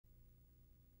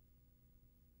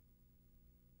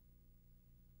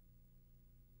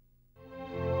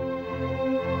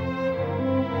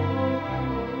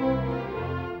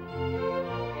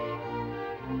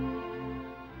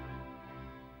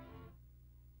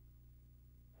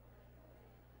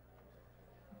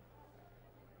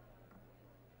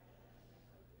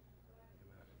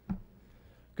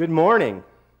Good morning,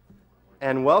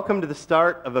 and welcome to the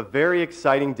start of a very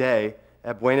exciting day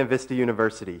at Buena Vista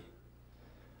University.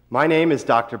 My name is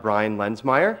Dr. Brian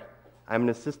Lensmeyer. I'm an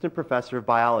assistant professor of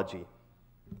biology.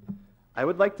 I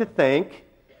would like to thank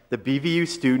the BVU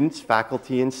students,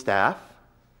 faculty, and staff,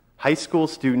 high school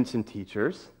students and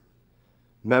teachers,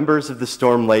 members of the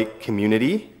Storm Lake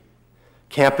community,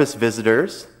 campus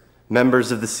visitors,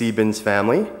 members of the Siebens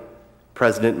family,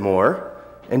 President Moore,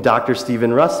 and Dr.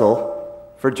 Stephen Russell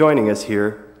for joining us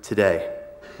here today.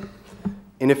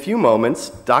 In a few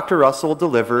moments, Dr. Russell will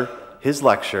deliver his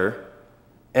lecture,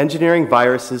 Engineering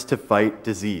Viruses to Fight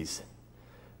Disease.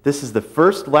 This is the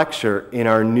first lecture in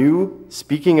our new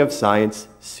Speaking of Science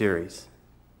series.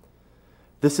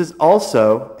 This is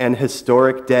also an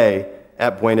historic day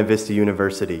at Buena Vista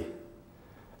University.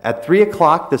 At 3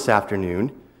 o'clock this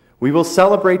afternoon, we will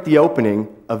celebrate the opening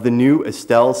of the new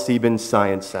Estelle Siebens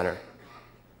Science Center.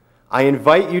 I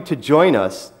invite you to join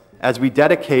us as we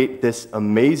dedicate this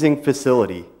amazing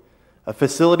facility, a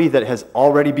facility that has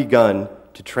already begun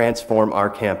to transform our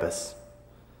campus.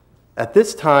 At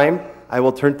this time, I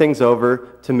will turn things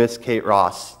over to Miss Kate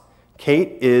Ross.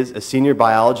 Kate is a senior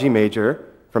biology major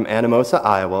from Anamosa,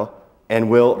 Iowa, and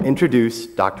will introduce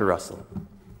Dr. Russell.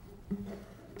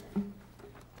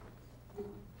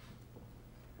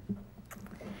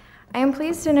 I am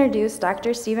pleased to introduce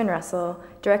Dr. Stephen Russell,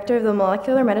 Director of the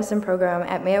Molecular Medicine Program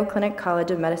at Mayo Clinic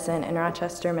College of Medicine in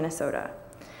Rochester, Minnesota.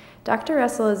 Dr.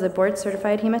 Russell is a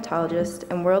board-certified hematologist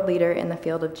and world leader in the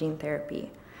field of gene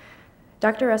therapy.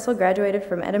 Dr. Russell graduated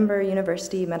from Edinburgh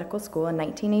University Medical School in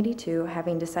 1982,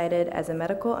 having decided as a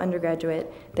medical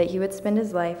undergraduate that he would spend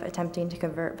his life attempting to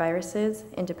convert viruses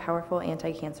into powerful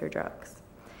anti-cancer drugs.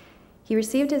 He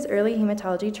received his early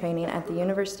hematology training at the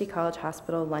University College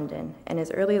Hospital, London, and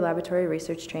his early laboratory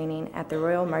research training at the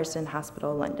Royal Marsden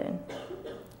Hospital, London.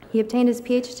 He obtained his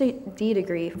PhD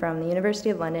degree from the University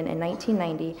of London in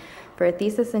 1990 for a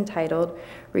thesis entitled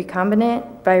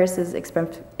Recombinant Viruses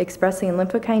Expressing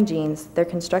Lymphokine Genes, Their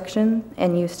Construction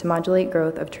and Use to Modulate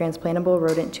Growth of Transplantable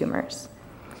Rodent Tumors.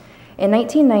 In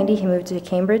 1990, he moved to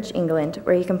Cambridge, England,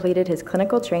 where he completed his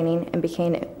clinical training and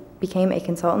became a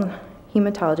consultant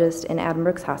hematologist in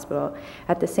Addenbrooke's Hospital,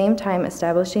 at the same time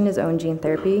establishing his own gene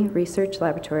therapy research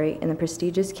laboratory in the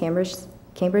prestigious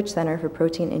Cambridge Center for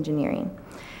Protein Engineering.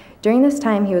 During this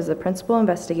time, he was the principal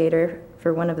investigator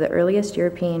for one of the earliest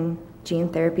European gene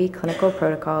therapy clinical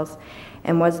protocols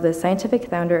and was the scientific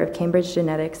founder of Cambridge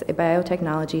Genetics, a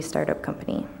biotechnology startup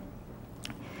company.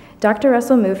 Dr.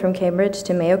 Russell moved from Cambridge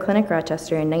to Mayo Clinic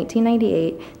Rochester in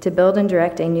 1998 to build and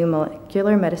direct a new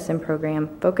molecular medicine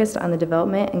program focused on the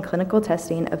development and clinical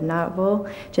testing of novel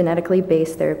genetically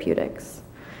based therapeutics.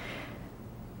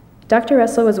 Dr.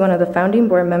 Russell was one of the founding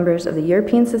board members of the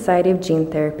European Society of Gene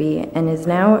Therapy and is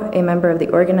now a member of the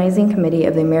organizing committee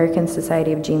of the American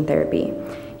Society of Gene Therapy.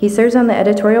 He serves on the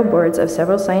editorial boards of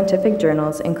several scientific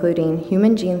journals, including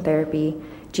Human Gene Therapy,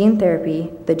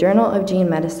 the Journal of Gene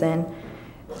Medicine,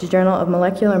 the Journal of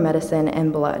Molecular Medicine,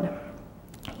 and Blood.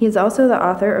 He is also the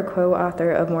author or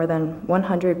co-author of more than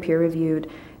 100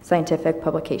 peer-reviewed scientific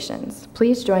publications.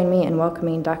 Please join me in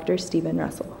welcoming Dr. Stephen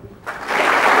Russell.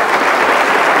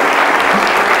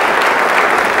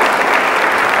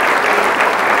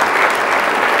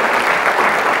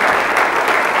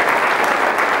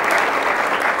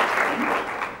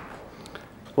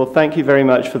 Well, thank you very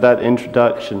much for that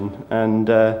introduction, and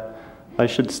I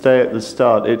should say at the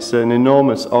start, it's an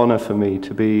enormous honor for me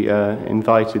to be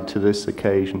invited to this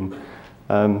occasion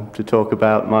to talk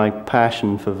about my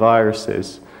passion for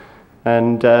viruses.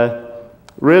 And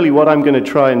really what I'm going to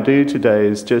try and do today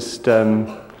is just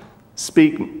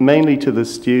speak mainly to the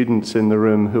students in the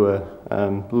room who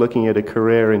are looking at a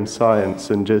career in science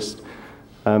and just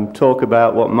talk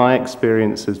about what my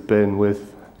experience has been with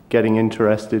getting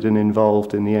interested and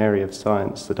involved in the area of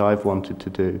science that I've wanted to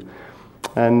do.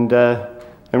 And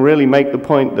really make the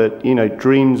point that, you know,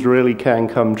 dreams really can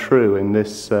come true in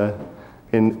this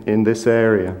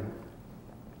area.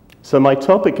 So my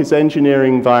topic is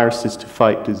engineering viruses to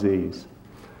fight disease.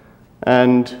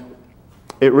 And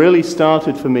it really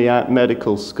started for me at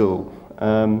medical school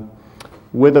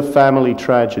with a family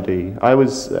tragedy. I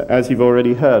was, as you've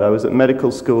already heard, I was at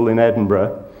medical school in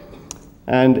Edinburgh.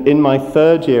 And in my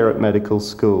third year at medical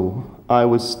school, I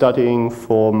was studying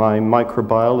for my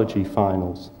microbiology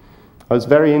finals. I was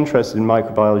very interested in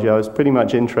microbiology. I was pretty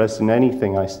much interested in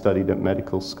anything I studied at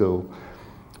medical school.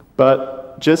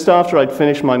 But just after I'd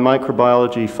finished my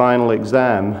microbiology final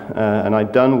exam, and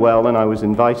I'd done well, and I was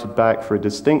invited back for a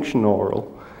distinction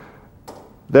oral,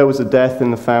 there was a death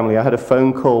in the family. I had a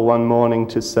phone call one morning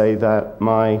to say that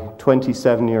my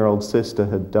 27-year-old sister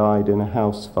had died in a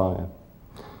house fire.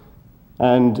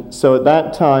 And so at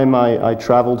that time, I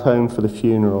traveled home for the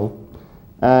funeral.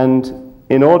 And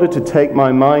in order to take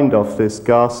my mind off this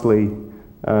ghastly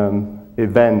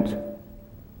event,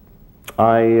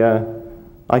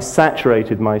 I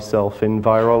saturated myself in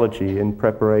virology in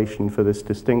preparation for this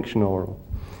distinction oral.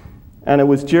 And it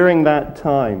was during that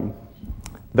time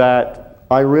that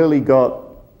I really got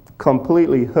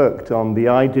completely hooked on the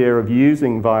idea of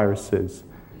using viruses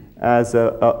as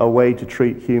a way to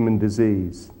treat human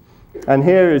disease. And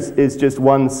here is just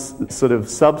one sort of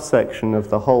subsection of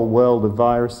the whole world of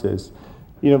viruses.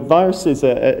 You know, viruses,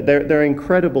 they're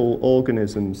incredible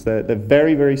organisms. They're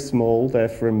very, very small. They're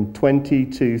from 20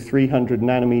 to 300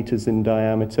 nanometers in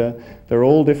diameter. They're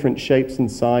all different shapes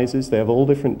and sizes. They have all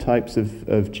different types of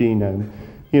genome.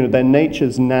 You know, they're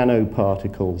nature's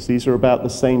nanoparticles. These are about the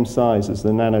same size as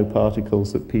the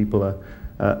nanoparticles that people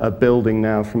are building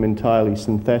now from entirely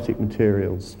synthetic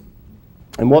materials.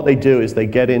 And what they do is they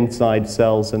get inside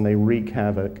cells and they wreak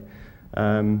havoc.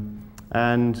 And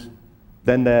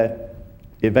then they're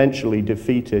eventually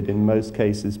defeated in most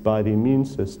cases by the immune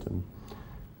system.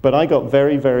 But I got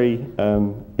very, very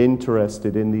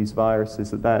interested in these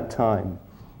viruses at that time.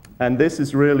 And this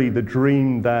is really the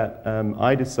dream that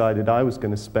I decided I was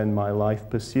going to spend my life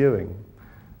pursuing.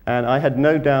 And I had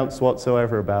no doubts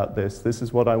whatsoever about this. This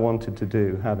is what I wanted to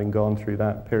do, having gone through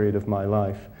that period of my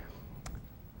life.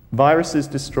 Viruses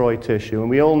destroy tissue, and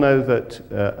we all know that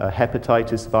a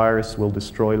hepatitis virus will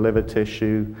destroy liver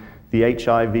tissue. The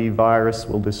HIV virus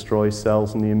will destroy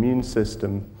cells in the immune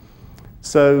system.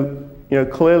 So, you know,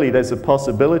 clearly there's a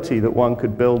possibility that one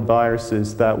could build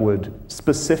viruses that would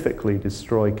specifically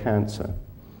destroy cancer.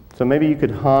 So maybe you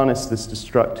could harness this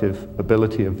destructive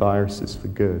ability of viruses for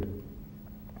good.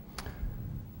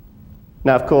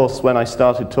 Now, of course, when I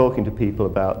started talking to people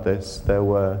about this, there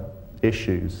were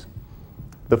issues.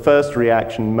 The first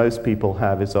reaction most people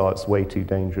have is, oh, it's way too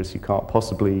dangerous. You can't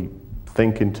possibly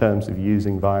think in terms of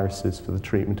using viruses for the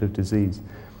treatment of disease.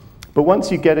 But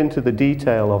once you get into the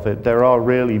detail of it, there are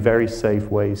really very safe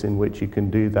ways in which you can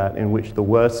do that, in which the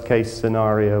worst case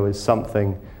scenario is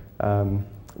something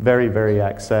very, very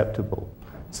acceptable.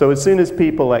 So as soon as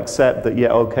people accept that,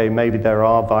 yeah, okay, maybe there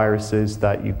are viruses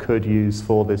that you could use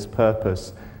for this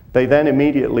purpose, they then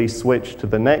immediately switch to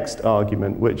the next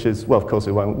argument, which is, well, of course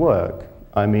it won't work.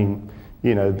 I mean,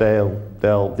 you know,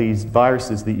 these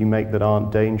viruses that you make that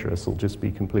aren't dangerous will just be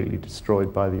completely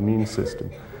destroyed by the immune system.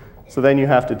 So then you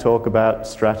have to talk about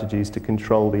strategies to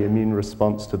control the immune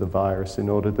response to the virus in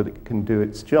order that it can do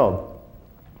its job.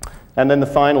 And then the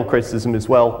final criticism is,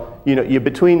 well, you know, you're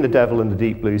between the devil and the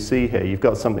deep blue sea here. You've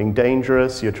got something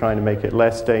dangerous, you're trying to make it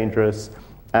less dangerous,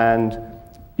 and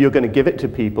you're going to give it to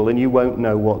people and you won't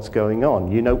know what's going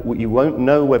on. You won't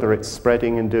know whether it's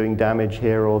spreading and doing damage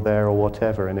here or there or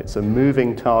whatever, and it's a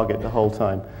moving target the whole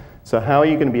time. So how are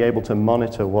you going to be able to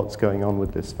monitor what's going on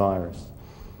with this virus?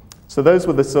 So those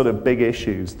were the sort of big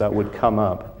issues that would come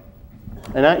up.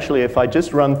 And actually, if I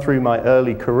just run through my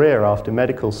early career after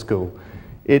medical school,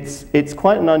 it's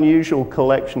quite an unusual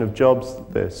collection of jobs,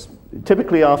 this.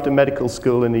 Typically after medical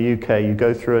school in the UK, you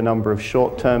go through a number of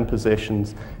short-term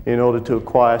positions in order to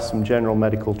acquire some general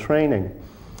medical training.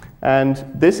 And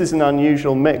this is an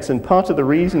unusual mix, and part of the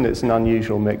reason it's an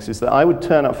unusual mix is that I would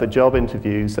turn up for job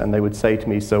interviews and they would say to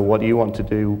me, so what do you want to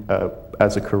do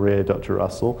as a career, Dr.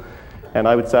 Russell? And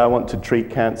I would say, I want to treat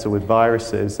cancer with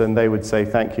viruses, and they would say,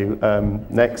 thank you,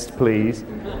 next please.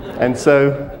 And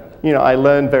so, you know, I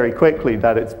learned very quickly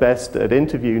that it's best at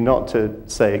interview not to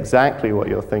say exactly what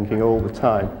you're thinking all the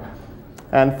time.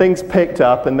 And things picked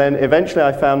up, and then eventually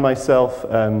I found myself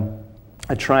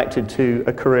attracted to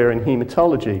a career in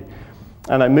hematology.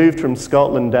 And I moved from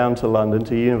Scotland down to London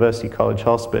to University College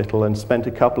Hospital and spent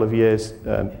a couple of years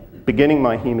beginning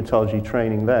my hematology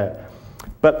training there.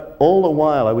 But all the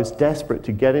while, I was desperate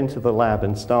to get into the lab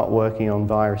and start working on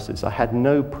viruses. I had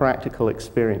no practical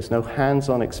experience, no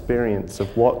hands-on experience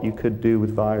of what you could do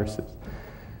with viruses.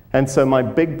 And so my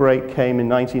big break came in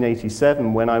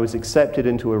 1987 when I was accepted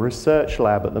into a research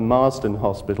lab at the Marsden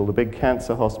Hospital, the big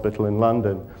cancer hospital in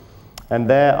London. And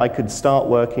there I could start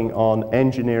working on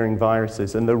engineering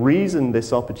viruses. And the reason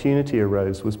this opportunity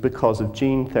arose was because of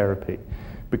gene therapy.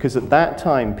 Because at that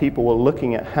time, people were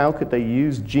looking at how could they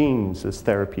use genes as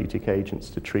therapeutic agents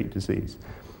to treat disease.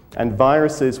 And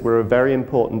viruses were a very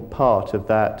important part of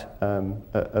that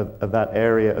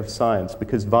area of science,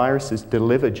 because viruses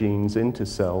deliver genes into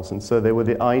cells, and so they were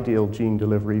the ideal gene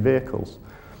delivery vehicles.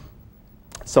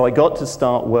 So I got to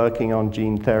start working on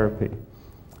gene therapy.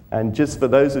 And just for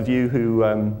those of you who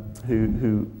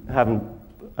haven't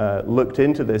looked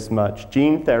into this much,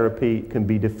 gene therapy can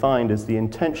be defined as the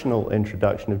intentional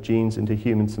introduction of genes into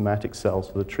human somatic cells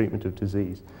for the treatment of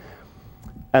disease.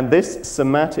 And this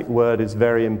somatic word is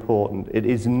very important. It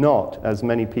is not, as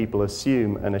many people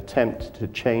assume, an attempt to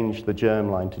change the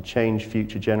germline, to change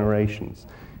future generations.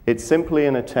 It's simply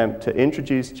an attempt to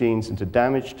introduce genes into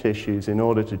damaged tissues in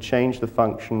order to change the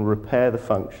function, repair the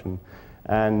function,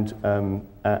 and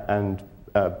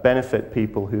benefit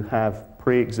people who have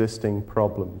pre-existing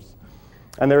problems.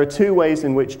 And there are two ways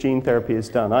in which gene therapy is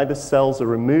done. Either cells are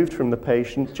removed from the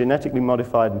patient, genetically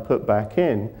modified and put back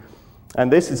in, and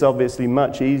this is obviously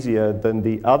much easier than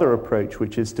the other approach,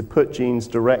 which is to put genes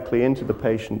directly into the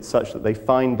patient such that they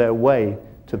find their way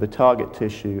to the target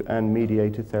tissue and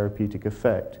mediate a therapeutic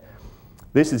effect.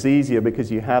 This is easier because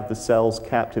you have the cell's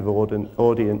captive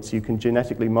audience, you can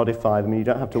genetically modify them, and you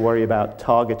don't have to worry about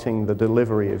targeting the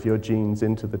delivery of your genes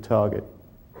into the target.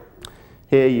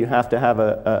 Here you have to have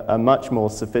a much more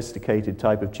sophisticated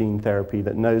type of gene therapy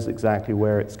that knows exactly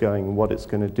where it's going and what it's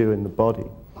going to do in the body.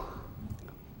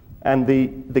 And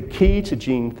the key to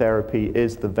gene therapy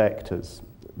is the vectors,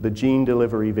 the gene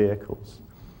delivery vehicles.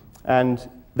 And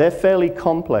they're fairly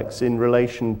complex in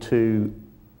relation to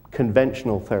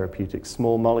conventional therapeutics,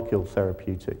 small molecule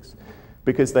therapeutics,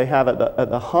 because they have at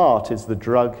the heart is the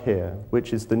drug here,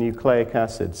 which is the nucleic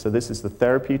acid. So this is the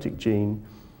therapeutic gene,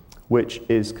 which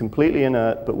is completely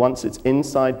inert, but once it's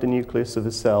inside the nucleus of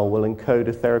a cell, will encode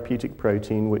a therapeutic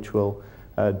protein which will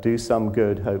do some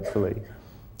good, hopefully.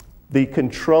 The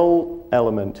control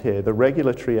element here, the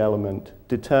regulatory element,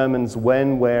 determines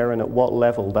when, where, and at what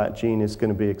level that gene is going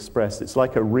to be expressed. It's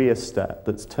like a rheostat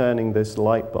that's turning this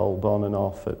light bulb on and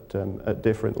off at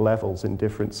different levels in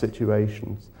different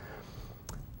situations.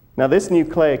 Now, this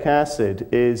nucleic acid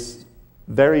is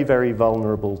very, very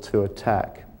vulnerable to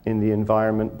attack in the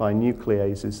environment by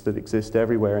nucleases that exist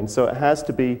everywhere, and so it has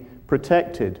to be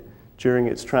protected during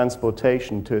its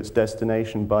transportation to its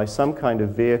destination by some kind of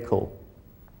vehicle.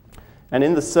 And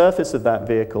in the surface of that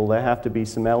vehicle, there have to be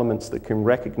some elements that can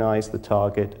recognize the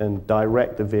target and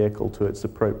direct the vehicle to its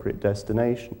appropriate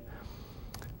destination.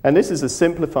 And this is a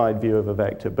simplified view of a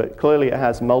vector, but clearly it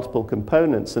has multiple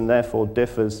components and therefore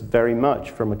differs very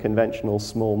much from a conventional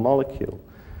small molecule.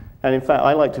 And in fact,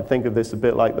 I like to think of this a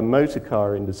bit like the motor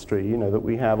car industry, you know, that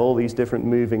we have all these different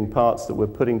moving parts that we're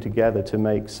putting together to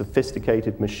make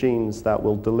sophisticated machines that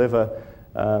will deliver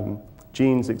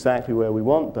genes exactly where we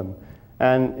want them.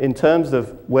 And in terms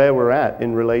of where we're at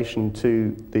in relation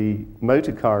to the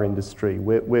motor car industry,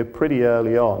 we're pretty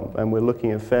early on, and we're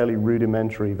looking at fairly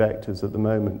rudimentary vectors at the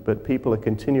moment, but people are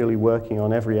continually working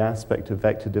on every aspect of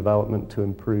vector development to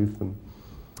improve them.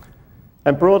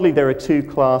 And broadly, there are two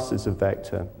classes of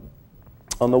vector.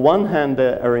 On the one hand,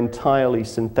 there are entirely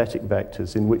synthetic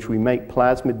vectors in which we make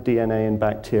plasmid DNA in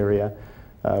bacteria,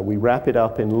 we wrap it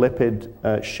up in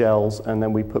lipid shells, and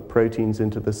then we put proteins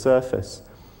into the surface.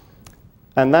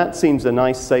 And that seems a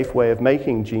nice, safe way of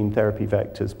making gene therapy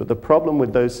vectors, but the problem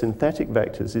with those synthetic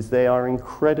vectors is they are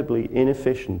incredibly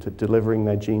inefficient at delivering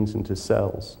their genes into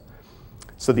cells.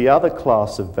 So the other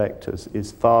class of vectors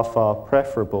is far, far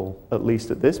preferable, at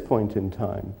least at this point in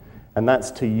time, and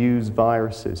that's to use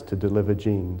viruses to deliver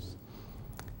genes.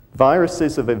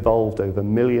 Viruses have evolved over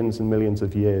millions and millions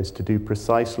of years to do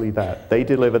precisely that. They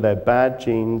deliver their bad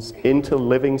genes into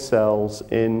living cells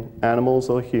in animals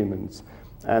or humans,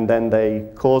 and then they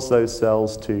cause those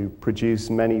cells to produce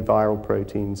many viral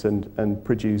proteins and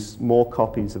produce more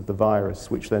copies of the virus,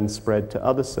 which then spread to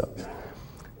other cells.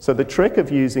 So the trick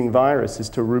of using virus is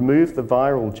to remove the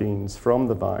viral genes from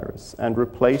the virus and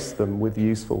replace them with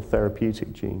useful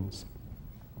therapeutic genes.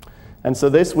 And so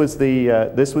this was the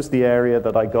area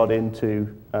that I got into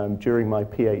during my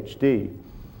PhD.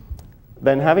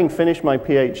 Then, having finished my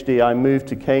PhD, I moved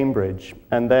to Cambridge,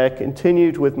 and there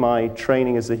continued with my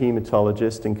training as a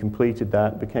hematologist and completed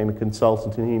that, became a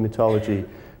consultant in hematology.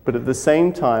 But at the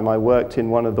same time, I worked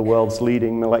in one of the world's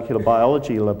leading molecular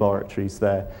biology laboratories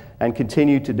there and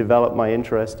continued to develop my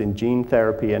interest in gene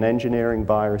therapy and engineering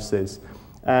viruses,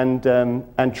 and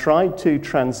tried to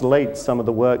translate some of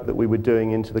the work that we were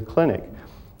doing into the clinic.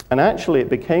 And actually, it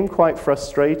became quite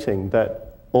frustrating that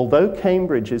although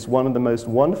Cambridge is one of the most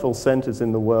wonderful centers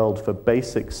in the world for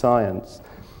basic science,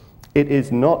 it is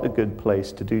not a good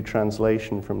place to do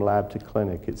translation from lab to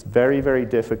clinic. It's very, very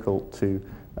difficult to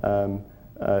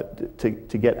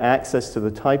get access to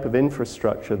the type of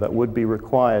infrastructure that would be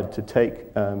required to take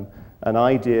an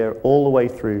idea all the way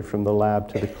through from the lab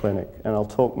to the clinic, and I'll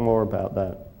talk more about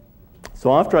that.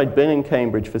 So after I'd been in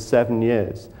Cambridge for 7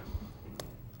 years,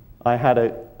 I had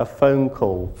a phone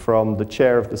call from the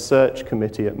chair of the search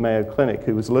committee at Mayo Clinic,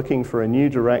 who was looking for a new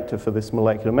director for this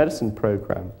molecular medicine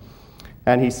program.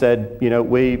 And he said, you know,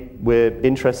 we're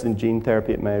interested in gene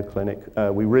therapy at Mayo Clinic.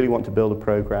 We really want to build a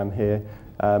program here.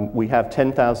 We have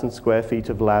 10,000 square feet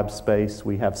of lab space.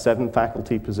 We have 7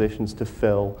 faculty positions to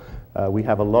fill. We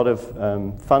have a lot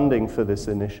of funding for this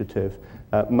initiative,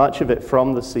 much of it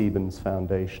from the Siebens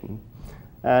Foundation.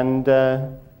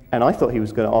 And I thought he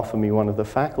was going to offer me one of the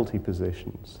faculty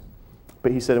positions.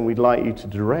 But he said, and we'd like you to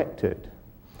direct it.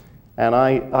 And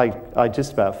I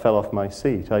just about fell off my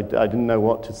seat. I didn't know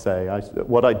what to say.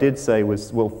 What I did say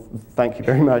was, well, thank you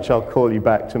very much. I'll call you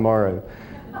back tomorrow.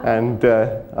 And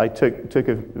I took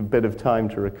a bit of time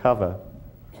to recover.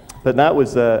 But that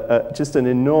was just an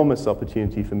enormous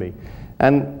opportunity for me.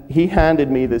 And he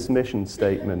handed me this mission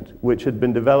statement, which had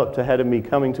been developed ahead of me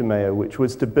coming to Mayo, which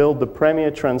was to build the premier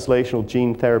translational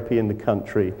gene therapy in the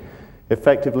country,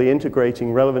 effectively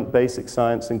integrating relevant basic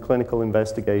science and clinical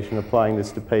investigation, applying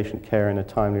this to patient care in a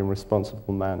timely and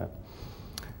responsible manner.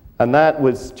 And that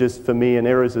was just, for me, an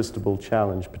irresistible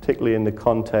challenge, particularly in the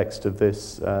context of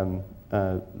this,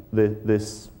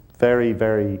 this very,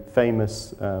 very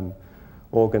famous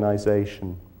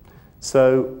organization.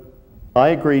 So I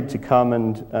agreed to come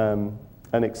and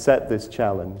accept this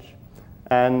challenge.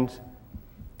 And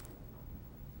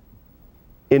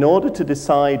in order to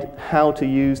decide how to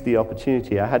use the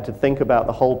opportunity, I had to think about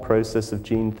the whole process of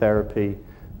gene therapy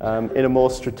in a more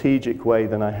strategic way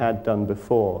than I had done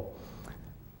before.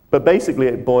 But basically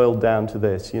it boiled down to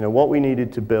this. You know, what we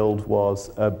needed to build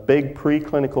was a big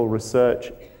preclinical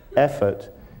research effort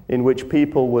in which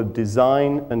people would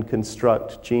design and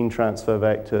construct gene transfer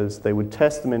vectors, they would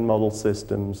test them in model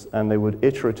systems, and they would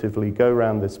iteratively go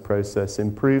around this process,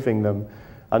 improving them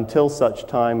until such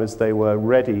time as they were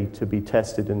ready to be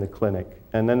tested in the clinic.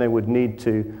 And then they would need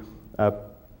to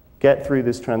get through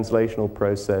this translational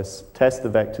process, test the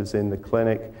vectors in the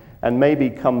clinic, and maybe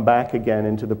come back again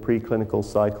into the preclinical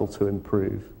cycle to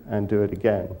improve and do it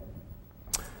again.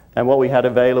 And what we had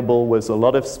available was a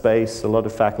lot of space, a lot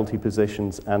of faculty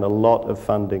positions, and a lot of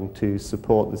funding to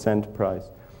support this enterprise.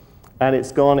 And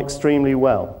it's gone extremely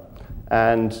well.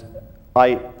 And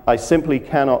I simply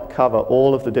cannot cover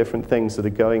all of the different things that are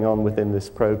going on within this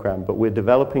program, but we're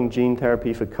developing gene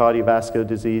therapy for cardiovascular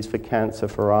disease, for cancer,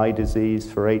 for eye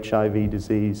disease, for HIV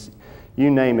disease.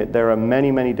 You name it, there are many,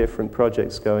 many different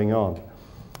projects going on.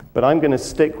 But I'm going to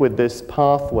stick with this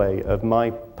pathway of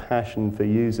my passion for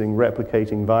using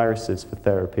replicating viruses for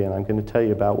therapy, and I'm going to tell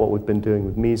you about what we've been doing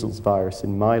with measles virus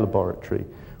in my laboratory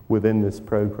within this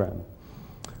program.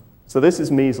 So this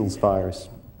is measles virus.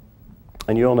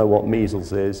 And you all know what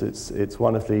measles is. It's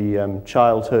one of the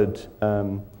childhood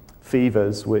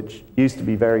fevers, which used to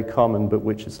be very common, but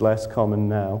which is less common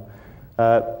now.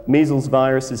 Measles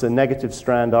virus is a negative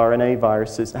strand RNA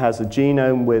virus. It has a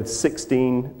genome with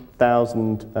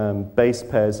 16,000 base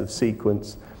pairs of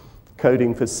sequence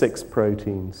coding for 6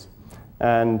 proteins.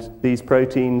 And these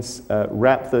proteins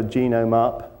wrap the genome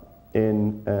up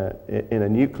in a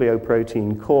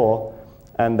nucleoprotein core,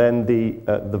 and then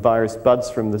the virus buds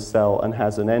from the cell and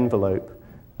has an envelope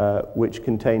which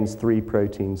contains 3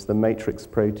 proteins, the matrix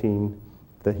protein,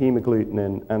 the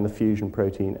hemagglutinin, and the fusion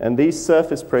protein. And these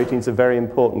surface proteins are very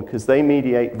important because they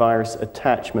mediate virus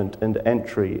attachment and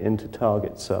entry into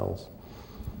target cells.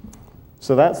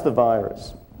 So that's the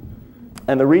virus.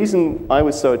 And the reason I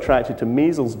was so attracted to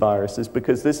measles virus is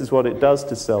because this is what it does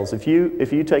to cells. If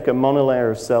you take a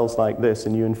monolayer of cells like this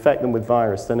and you infect them with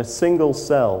virus, then a single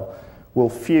cell will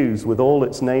fuse with all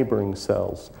its neighboring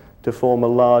cells to form a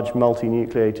large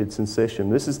multinucleated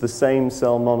syncytium. This is the same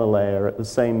cell monolayer at the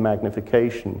same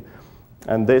magnification.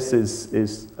 And this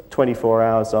is 24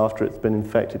 hours after it's been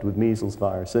infected with measles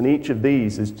virus. And each of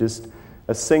these is just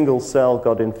a single cell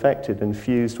got infected and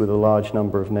fused with a large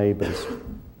number of neighbors.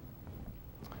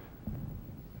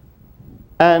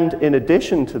 And in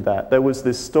addition to that, there was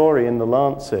this story in the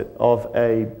Lancet of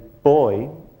a boy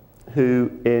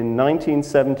who in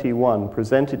 1971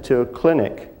 presented to a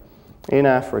clinic in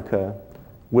Africa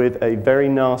with a very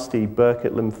nasty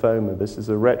Burkitt lymphoma. This is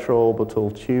a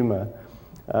retroorbital tumor,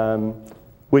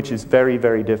 which is very,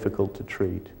 very difficult to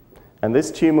treat. And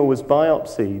this tumor was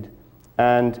biopsied,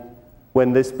 and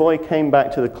when this boy came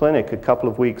back to the clinic a couple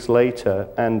of weeks later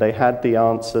and they had the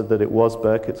answer that it was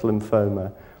Burkitt's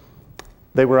lymphoma,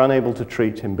 they were unable to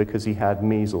treat him because he had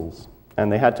measles, and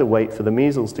they had to wait for the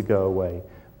measles to go away.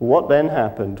 What then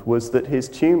happened was that his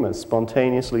tumor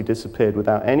spontaneously disappeared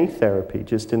without any therapy,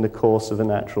 just in the course of a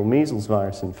natural measles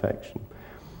virus infection.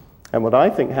 And what I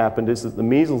think happened is that the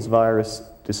measles virus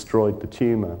destroyed the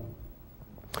tumor.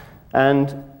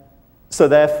 And So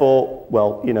therefore,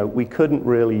 well, we couldn't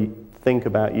really think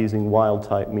about using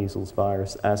wild-type measles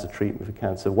virus as a treatment for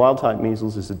cancer. Wild-type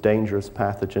measles is a dangerous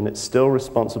pathogen. It's still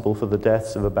responsible for the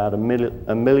deaths of about a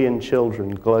million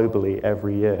children globally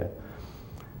every year.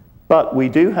 But we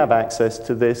do have access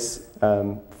to this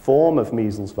form of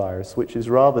measles virus, which is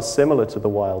rather similar to the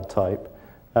wild type,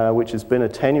 which has been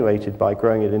attenuated by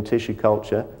growing it in tissue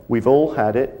culture. We've all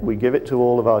had it. We give it to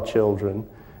all of our children.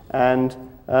 And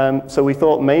so we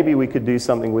thought maybe we could do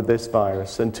something with this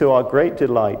virus. And to our great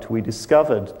delight, we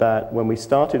discovered that when we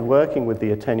started working with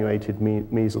the attenuated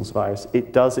measles virus,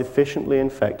 it does efficiently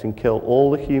infect and kill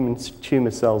all the human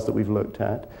tumor cells that we've looked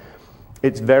at.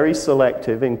 It's very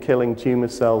selective in killing tumor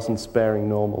cells and sparing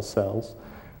normal cells.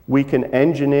 We can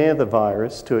engineer the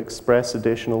virus to express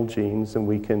additional genes, and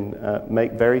we can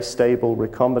make very stable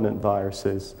recombinant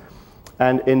viruses.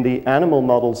 And in the animal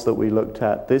models that we looked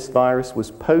at, this virus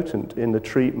was potent in the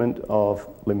treatment of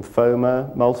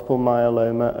lymphoma, multiple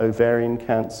myeloma, ovarian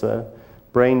cancer,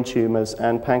 brain tumors,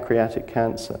 and pancreatic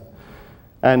cancer.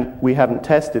 And we haven't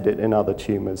tested it in other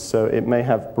tumors, so it may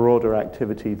have broader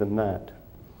activity than that.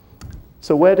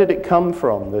 So where did it come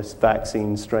from, this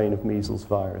vaccine strain of measles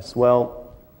virus?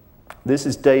 Well, this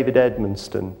is David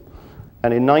Edmonston.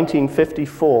 And in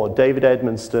 1954, David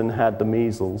Edmonston had the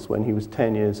measles when he was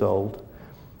 10 years old.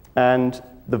 And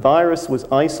the virus was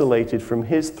isolated from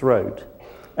his throat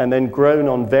and then grown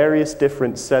on various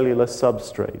different cellular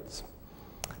substrates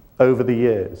over the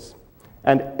years.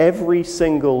 And every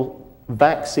single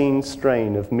vaccine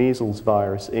strain of measles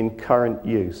virus in current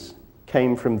use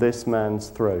came from this man's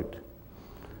throat.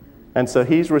 And so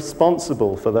he's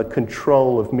responsible for the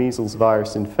control of measles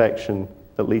virus infection,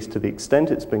 at least to the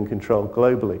extent it's been controlled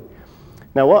globally.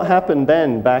 Now, what happened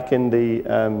then, back in the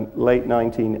late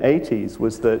 1980s,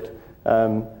 was that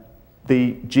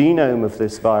the genome of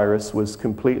this virus was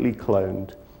completely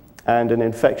cloned, and an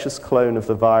infectious clone of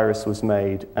the virus was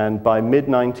made. And by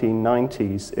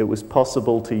mid-1990s, it was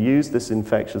possible to use this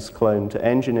infectious clone to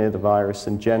engineer the virus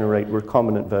and generate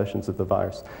recombinant versions of the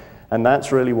virus. And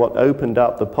that's really what opened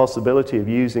up the possibility of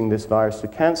using this virus for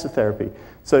cancer therapy.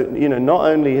 So, not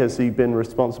only has he been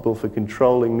responsible for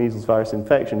controlling measles virus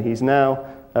infection, he's now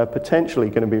potentially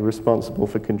going to be responsible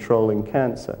for controlling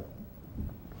cancer.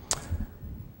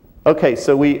 Okay,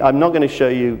 so I'm not going to show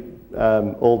you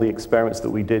all the experiments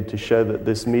that we did to show that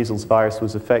this measles virus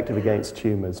was effective against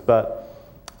tumors, but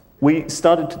we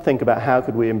started to think about how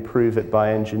could we improve it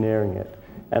by engineering it.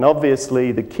 And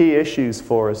obviously, the key issues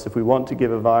for us, if we want to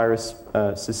give a virus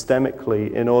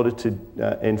systemically in order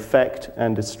to infect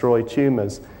and destroy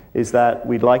tumors, is that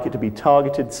we'd like it to be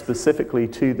targeted specifically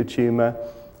to the tumor,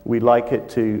 we'd like it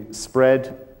to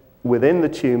spread within the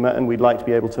tumor, and we'd like to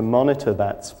be able to monitor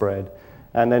that spread.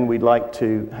 And then we'd like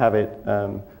to have it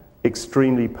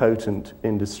extremely potent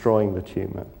in destroying the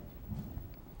tumor.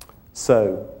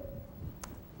 So,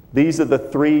 these are the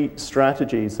three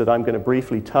strategies that I'm going to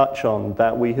briefly touch on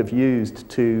that we have used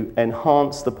to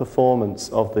enhance the performance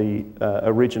of the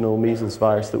original measles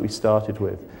virus that we started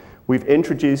with. We've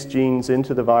introduced genes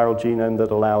into the viral genome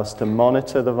that allow us to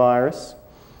monitor the virus,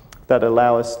 that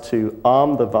allow us to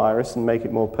arm the virus and make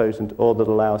it more potent, or that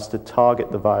allow us to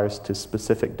target the virus to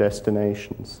specific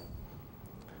destinations.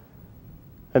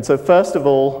 And so first of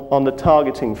all, on the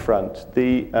targeting front,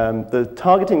 the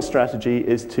targeting strategy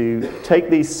is to take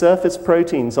these surface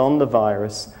proteins on the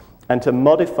virus and to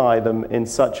modify them in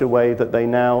such a way that they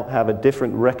now have a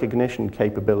different recognition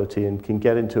capability and can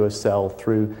get into a cell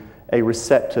through a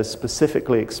receptor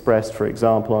specifically expressed, for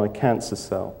example, on a cancer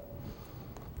cell.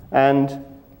 And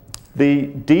the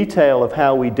detail of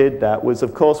how we did that was,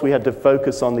 of course, we had to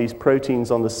focus on these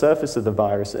proteins on the surface of the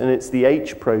virus, and it's the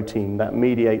H protein that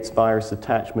mediates virus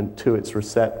attachment to its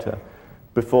receptor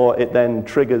before it then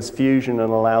triggers fusion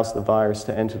and allows the virus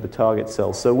to enter the target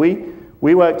cell. So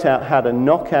we worked out how to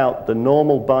knock out the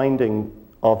normal binding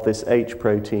of this H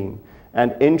protein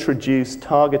and introduce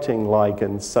targeting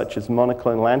ligands such as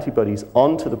monoclonal antibodies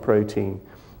onto the protein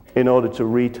in order to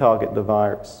retarget the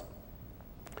virus.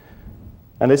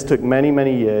 And this took many,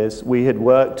 many years. We had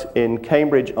worked in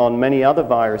Cambridge on many other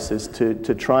viruses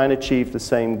to try and achieve the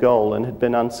same goal and had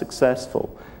been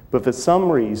unsuccessful. But for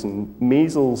some reason,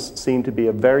 measles seemed to be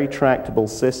a very tractable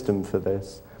system for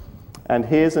this. And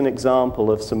here's an example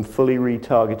of some fully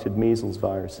retargeted measles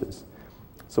viruses.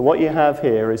 So what you have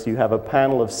here is you have a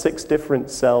panel of 6 different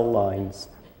cell lines,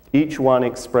 each one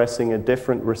expressing a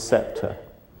different receptor.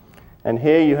 And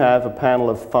here you have a panel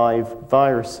of 5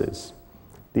 viruses.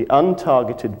 The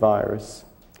untargeted virus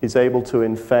is able to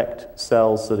infect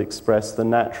cells that express the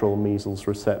natural measles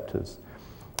receptors.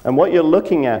 And what you're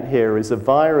looking at here is a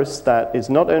virus that is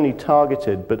not only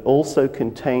targeted, but also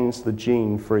contains the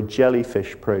gene for a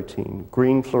jellyfish protein,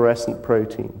 green fluorescent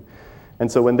protein.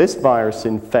 And so when this virus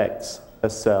infects a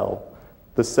cell,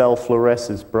 the cell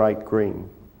fluoresces bright green.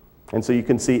 And so you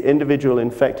can see individual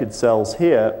infected cells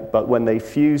here, but when they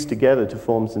fuse together to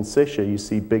form syncytia, you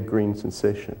see big green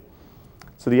syncytia.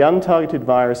 So the untargeted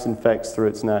virus infects through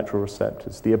its natural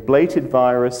receptors. The ablated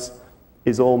virus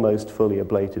is almost fully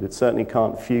ablated. It certainly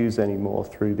can't fuse anymore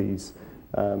through these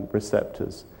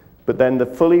receptors. But then the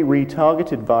fully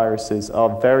retargeted viruses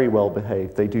are very well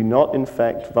behaved. They do not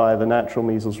infect via the natural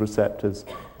measles receptors,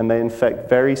 and they infect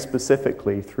very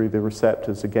specifically through the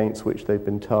receptors against which they've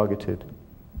been targeted.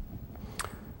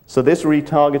 So this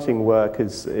retargeting work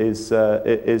is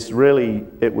really,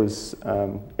 it was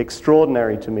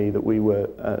extraordinary to me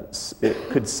that it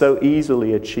could so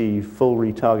easily achieve full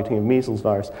retargeting of measles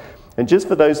virus. And just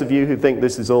for those of you who think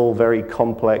this is all very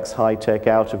complex, high-tech,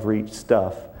 out-of-reach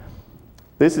stuff,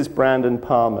 this is Brandon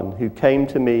Parman, who came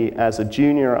to me as a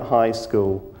junior at high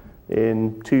school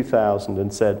in 2000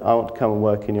 and said, I want to come and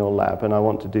work in your lab, and I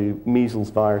want to do measles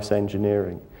virus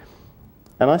engineering.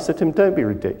 And I said to him, don't be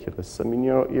ridiculous. I mean,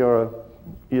 you're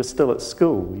still at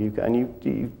school, and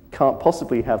you can't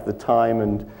possibly have the time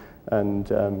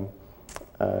and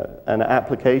an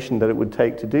application that it would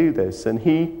take to do this. And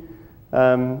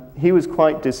he was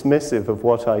quite dismissive of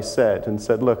what I said and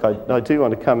said, look, I do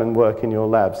want to come and work in your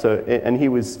lab. And he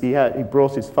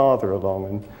brought his father along,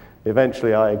 and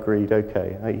eventually I agreed,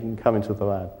 okay, he can come into the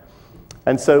lab.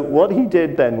 And so what he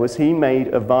did then was he made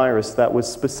a virus that was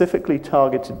specifically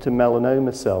targeted to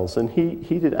melanoma cells, and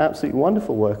he did absolutely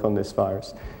wonderful work on this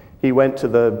virus. He went to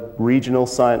the regional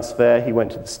science fair, he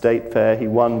went to the state fair, he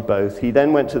won both. He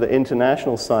then went to the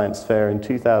international science fair in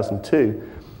 2002,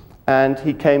 and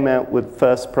he came out with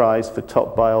first prize for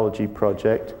top biology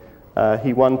project.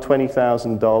 He won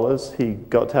 $20,000, he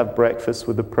got to have breakfast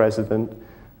with the president,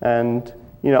 and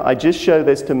I just show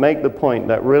this to make the point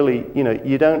that really,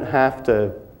 you don't have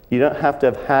to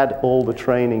have had all the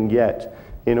training yet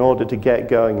in order to get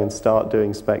going and start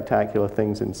doing spectacular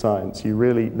things in science.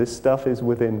 This stuff is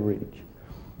within reach.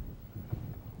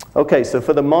 Okay, so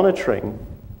for the monitoring,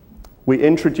 we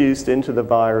introduced into the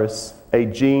virus a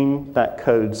gene that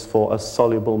codes for a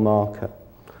soluble marker.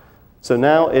 So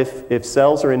now if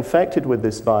cells are infected with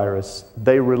this virus,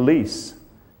 they release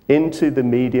into the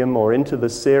medium or into the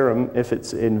serum, if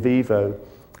it's in vivo,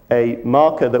 a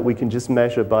marker that we can just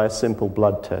measure by a simple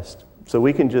blood test. So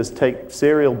we can just take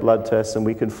serial blood tests and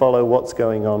we can follow what's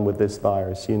going on with this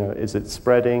virus. Is it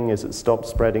spreading? Is it stopped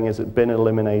spreading? Has it been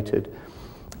eliminated?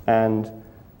 And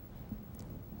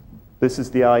this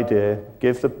is the idea.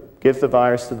 Give the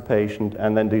virus to the patient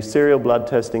and then do serial blood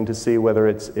testing to see whether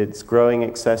it's growing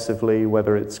excessively,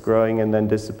 whether it's growing and then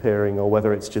disappearing, or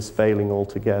whether it's just failing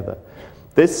altogether.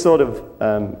 This sort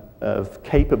of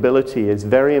capability is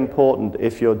very important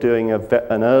if you're doing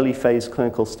an early phase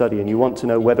clinical study and you want to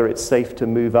know whether it's safe to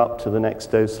move up to the next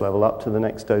dose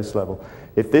level,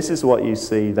 If this is what you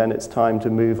see, then it's time to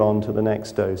move on to the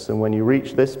next dose. And when you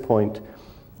reach this point,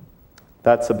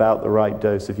 that's about the right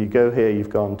dose. If you go here, you've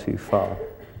gone too far.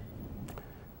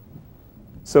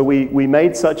 So we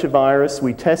made such a virus.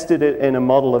 We tested it in a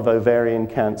model of ovarian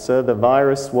cancer. The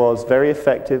virus was very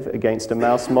effective against a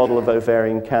mouse model of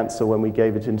ovarian cancer when we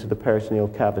gave it into the peritoneal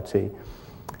cavity.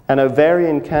 And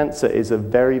ovarian cancer is a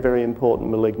very, very important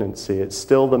malignancy. It's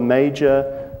still the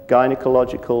major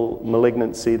gynecological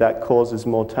malignancy that causes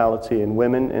mortality in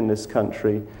women in this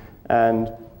country. And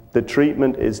the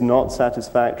treatment is not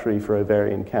satisfactory for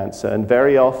ovarian cancer. And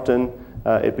very often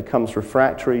it becomes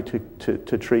refractory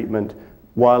to treatment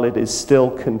while it is still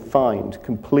confined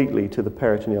completely to the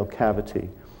peritoneal cavity.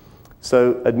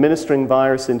 So administering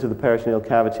virus into the peritoneal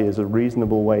cavity is a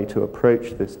reasonable way to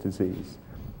approach this disease.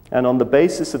 And on the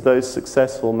basis of those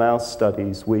successful mouse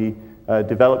studies, we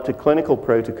developed a clinical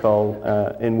protocol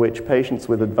in which patients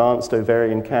with advanced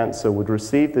ovarian cancer would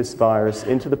receive this virus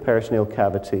into the peritoneal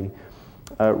cavity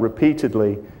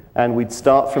repeatedly, and we'd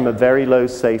start from a very low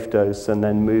safe dose and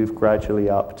then move gradually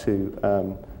up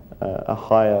to a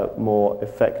higher, more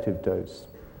effective dose.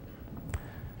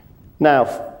 Now,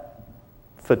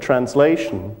 for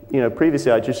translation,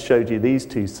 previously I just showed you these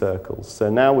two circles,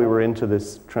 so now we were into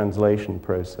this translation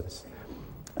process.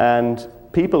 And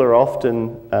people are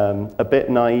often a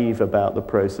bit naive about the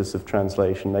process of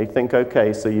translation. They think,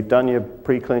 okay, so you've done your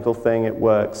preclinical thing, it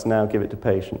works, now give it to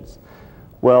patients.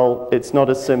 Well, it's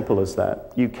not as simple as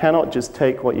that. You cannot just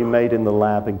take what you made in the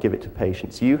lab and give it to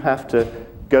patients. You have to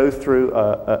go through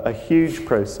a huge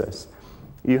process.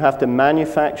 You have to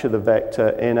manufacture the vector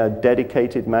in a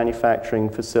dedicated manufacturing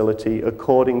facility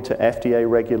according to FDA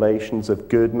regulations of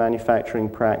good manufacturing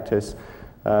practice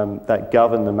that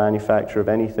govern the manufacture of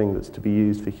anything that's to be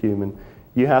used for human.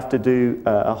 You have to do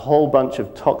a whole bunch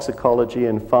of toxicology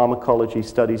and pharmacology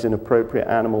studies in appropriate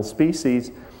animal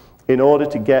species in order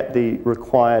to get the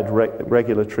required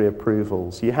regulatory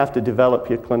approvals. You have to develop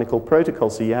your clinical protocol,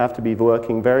 so you have to be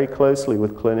working very closely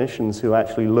with clinicians who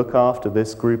actually look after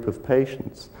this group of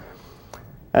patients.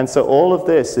 And so all of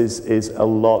this is a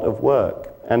lot of work,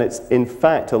 and it's in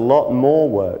fact a lot more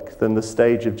work than the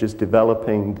stage of just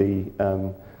developing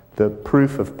the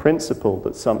proof of principle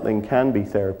that something can be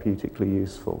therapeutically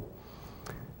useful.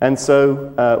 And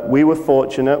so we were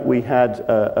fortunate. We had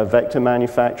a vector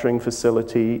manufacturing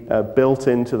facility built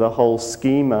into the whole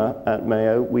schema at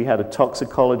Mayo. We had a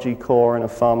toxicology core and a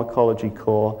pharmacology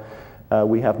core.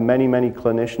 We have many, many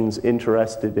clinicians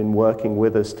interested in working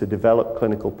with us to develop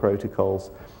clinical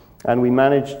protocols. And we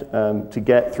managed to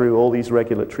get through all these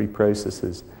regulatory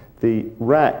processes. The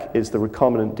RAC is the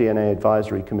Recombinant DNA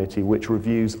Advisory Committee, which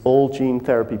reviews all gene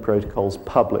therapy protocols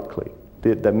publicly.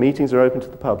 The meetings are open to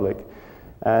the public.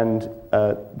 And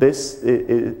this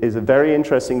is a very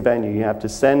interesting venue. You have to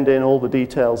send in all the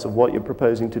details of what you're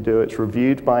proposing to do. It's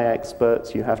reviewed by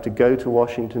experts. You have to go to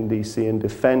Washington, D.C. and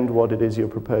defend what it is you're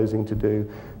proposing to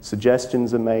do.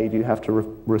 Suggestions are made. You have to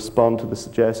respond to the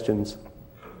suggestions.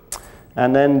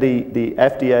 And then the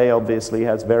FDA obviously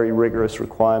has very rigorous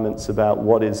requirements about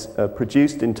what is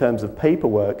produced in terms of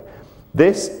paperwork.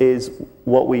 This is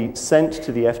what we sent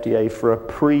to the FDA for a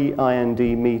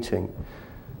pre-IND meeting.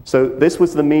 So this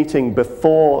was the meeting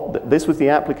before, this was the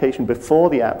application before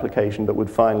the application that would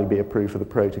finally be approved for the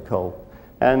protocol.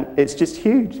 And it's just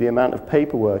huge, the amount of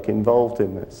paperwork involved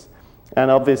in this.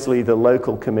 And obviously the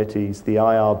local committees, the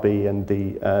IRB and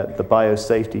the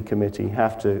Biosafety Committee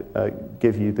have to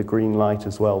give you the green light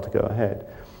as well to go ahead.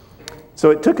 So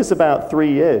it took us about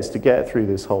 3 years to get through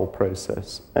this whole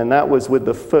process. And that was with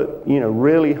the foot,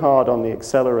 really hard on the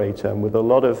accelerator and with a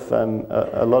lot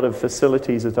of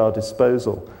facilities at our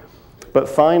disposal. But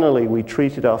finally, we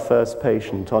treated our first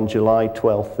patient on July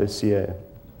 12th this year.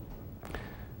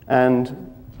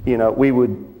 And, we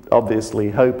would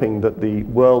obviously hoping that the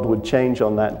world would change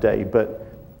on that day,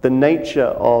 but the nature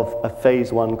of a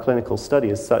phase 1 clinical study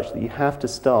is such that you have to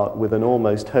start with an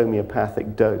almost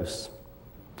homeopathic dose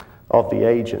of the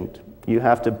agent. You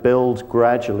have to build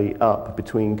gradually up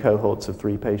between cohorts of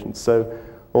 3 patients. So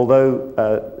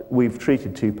although we've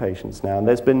treated 2 patients now, and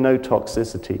there's been no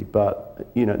toxicity,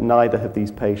 but neither have these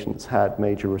patients had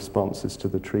major responses to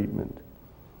the treatment.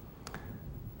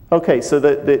 Okay, so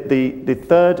the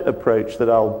third approach that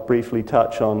I'll briefly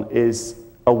touch on is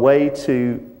a way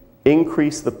to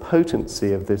increase the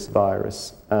potency of this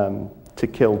virus to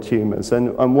kill tumors.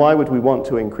 And why would we want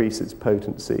to increase its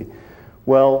potency?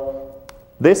 Well,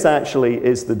 this actually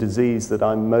is the disease that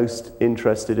I'm most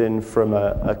interested in from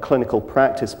a clinical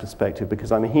practice perspective,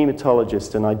 because I'm a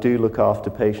hematologist and I do look after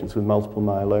patients with multiple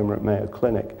myeloma at Mayo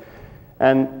Clinic.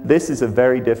 And this is a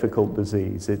very difficult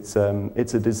disease. It's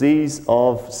a disease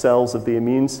of cells of the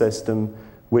immune system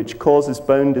which causes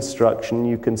bone destruction.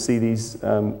 You can see these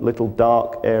little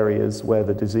dark areas where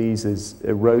the disease is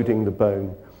eroding the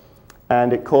bone.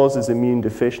 And it causes immune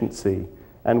deficiency.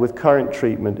 And with current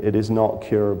treatment, it is not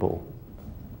curable.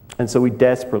 And so we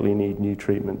desperately need new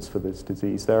treatments for this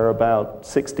disease. There are about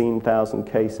 16,000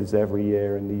 cases every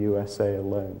year in the USA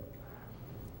alone.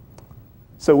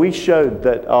 So we showed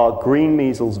that our green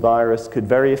measles virus could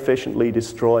very efficiently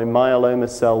destroy myeloma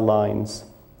cell lines.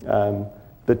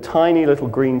 The tiny little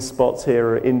green spots here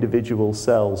are individual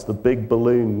cells. The big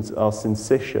balloons are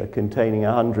syncytia containing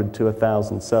 100 to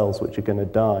 1,000 cells which are going to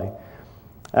die.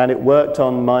 And it worked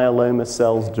on myeloma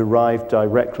cells derived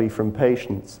directly from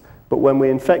patients. But when we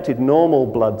infected normal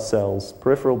blood cells,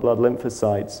 peripheral blood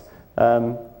lymphocytes,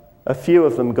 a few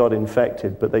of them got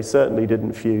infected, but they certainly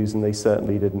didn't fuse and they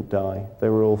certainly didn't die. They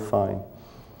were all fine.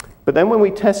 But then when we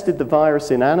tested the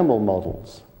virus in animal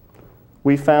models,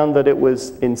 we found that it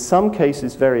was in some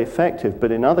cases very effective,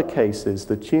 but in other cases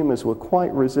the tumors were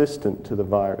quite resistant to the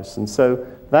virus. And so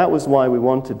that was why we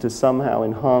wanted to somehow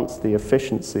enhance the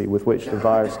efficiency with which the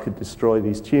virus could destroy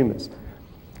these tumors.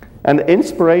 And the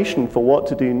inspiration for what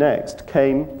to do next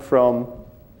came from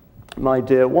my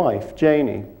dear wife,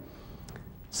 Janie.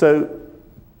 So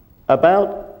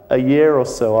about a year or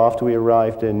so after we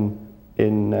arrived in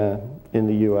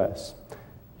the US,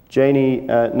 Janie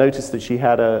noticed that she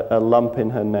had a lump in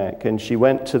her neck, and she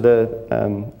went to the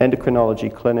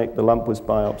endocrinology clinic. The lump was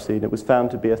biopsied. It was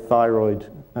found to be a thyroid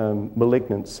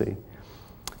malignancy.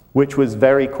 which was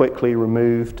very quickly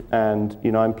removed. And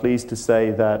I'm pleased to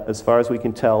say that as far as we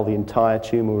can tell, the entire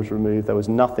tumor was removed. There was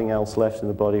nothing else left in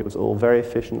the body. It was all very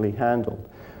efficiently handled.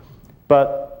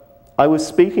 But I was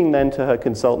speaking then to her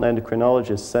consultant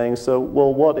endocrinologist saying, so,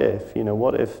 well, what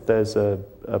if there's a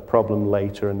problem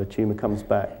later and the tumor comes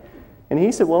back? And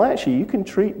he said, well, actually, you can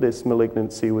treat this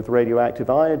malignancy with radioactive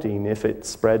iodine if it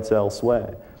spreads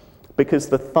elsewhere, because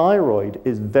the thyroid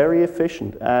is very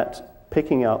efficient at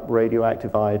picking up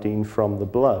radioactive iodine from the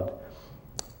blood.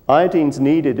 Iodine's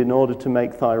needed in order to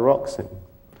make thyroxine.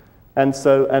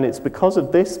 And it's because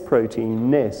of this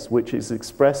protein, Nis, which is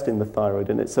expressed in the thyroid,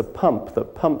 and it's a pump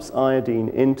that pumps iodine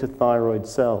into thyroid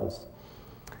cells.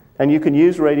 And you can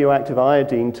use radioactive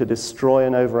iodine to destroy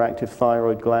an overactive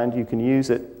thyroid gland. You can use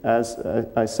it, as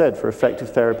I said, for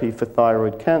effective therapy for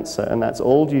thyroid cancer, and that's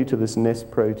all due to this Nis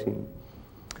protein.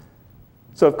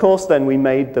 So, of course, then we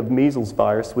made the measles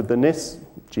virus with the Nis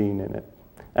gene in it.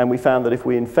 And we found that if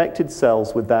we infected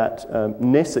cells with that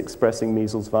Nis-expressing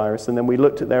measles virus, and then we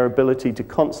looked at their ability to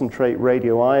concentrate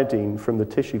radioiodine from the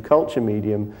tissue culture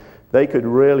medium, they could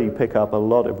really pick up a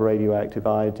lot of radioactive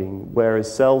iodine,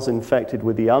 whereas cells infected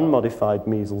with the unmodified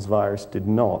measles virus did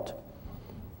not.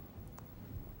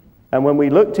 And when we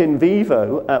looked in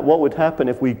vivo at what would happen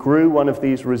if we grew one of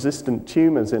these resistant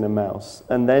tumors in a mouse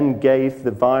and then gave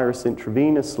the virus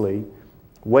intravenously,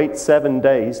 wait 7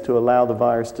 days to allow the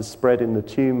virus to spread in the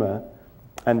tumor,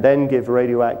 and then give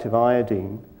radioactive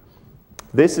iodine,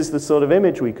 this is the sort of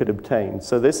image we could obtain.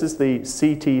 So this is the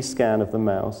CT scan of the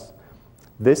mouse.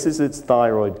 This is its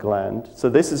thyroid gland. So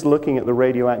this is looking at the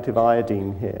radioactive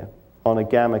iodine here on a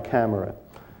gamma camera,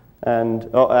 and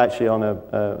actually on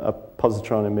a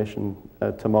positron emission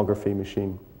tomography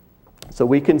machine. So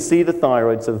we can see the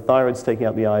thyroid, so the thyroid's taking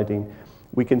up the iodine.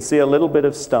 We can see a little bit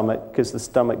of stomach, because the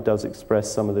stomach does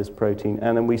express some of this protein,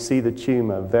 and then we see the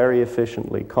tumor very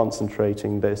efficiently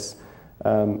concentrating this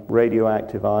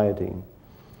radioactive iodine.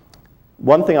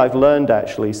 One thing I've learned,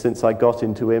 actually, since I got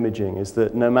into imaging is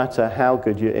that no matter how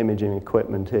good your imaging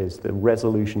equipment is, the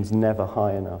resolution's never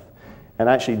high enough. And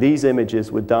actually, these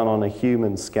images were done on a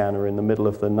human scanner in the middle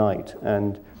of the night,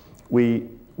 and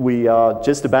we are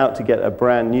just about to get a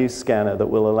brand new scanner that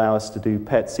will allow us to do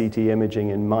PET-CT imaging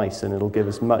in mice, and it'll give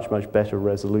us much, much better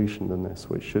resolution than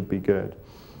this, which should be good.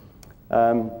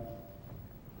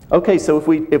 Okay, so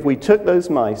if we took those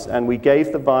mice and we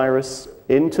gave the virus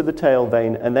into the tail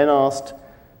vein and then asked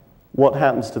what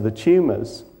happens to the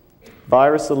tumors,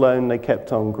 virus alone, they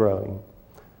kept on growing.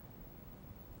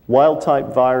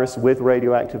 Wild-type virus with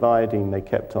radioactive iodine, they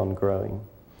kept on growing.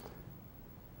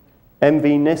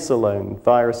 MV-Nis alone,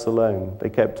 virus alone, they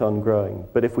kept on growing.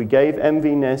 But if we gave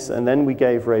MV-Nis and then we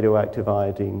gave radioactive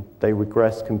iodine, they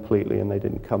regressed completely and they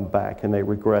didn't come back, and they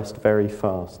regressed very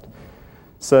fast.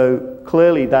 So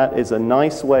clearly that is a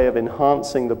nice way of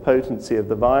enhancing the potency of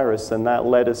the virus, and that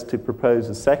led us to propose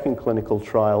a second clinical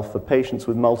trial for patients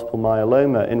with multiple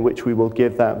myeloma in which we will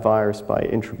give that virus by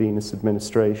intravenous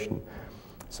administration.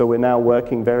 So we're now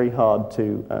working very hard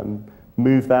to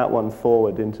move that one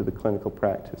forward into the clinical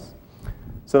practice.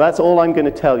 So that's all I'm going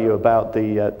to tell you about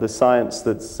the science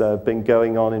that's been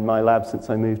going on in my lab since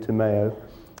I moved to Mayo.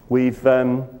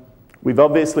 We've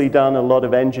obviously done a lot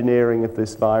of engineering of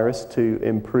this virus to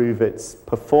improve its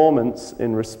performance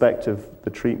in respect of the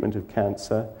treatment of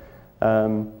cancer.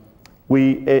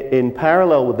 We, in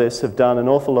parallel with this, have done an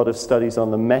awful lot of studies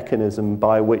on the mechanism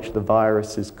by which the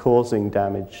virus is causing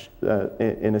damage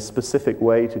in a specific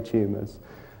way to tumors.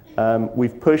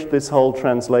 We've pushed this whole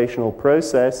translational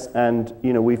process, and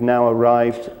we've now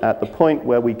arrived at the point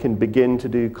where we can begin to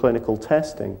do clinical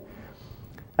testing.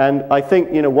 And I think,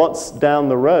 what's down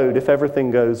the road, if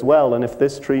everything goes well, and if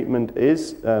this treatment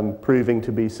is proving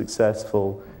to be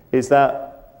successful, is that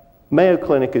Mayo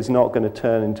Clinic is not going to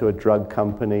turn into a drug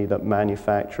company that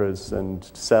manufactures and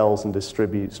sells and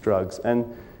distributes drugs.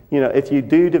 And, if you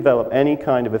do develop any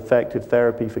kind of effective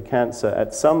therapy for cancer,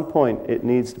 at some point it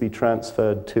needs to be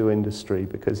transferred to industry,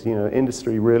 because,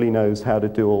 industry really knows how to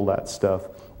do all that stuff.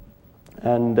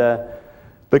 And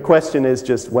the question is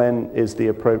just, when is the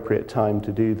appropriate time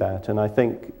to do that? And I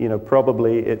think,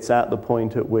 probably it's at the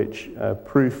point at which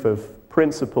proof of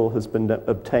principle has been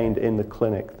obtained in the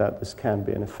clinic that this can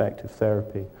be an effective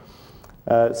therapy.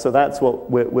 So that's what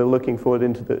we're looking forward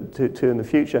to in the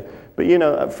future.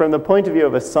 But, from the point of view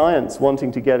of a science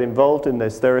wanting to get involved in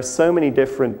this, there are so many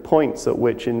different points at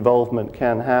which involvement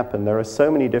can happen. There are so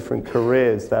many different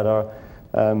careers that are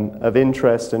of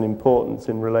interest and importance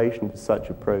in relation to such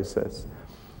a process.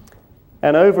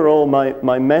 And overall,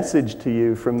 my message to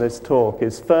you from this talk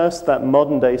is, first, that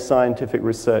modern-day scientific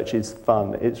research is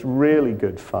fun. It's really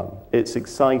good fun. It's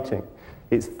exciting.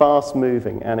 It's fast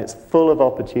moving, and it's full of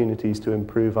opportunities to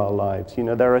improve our lives. You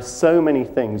know, there are so many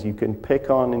things you can pick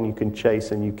on and you can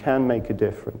chase, and you can make a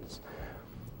difference.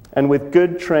 And with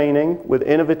good training, with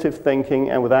innovative thinking,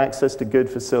 and with access to good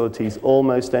facilities,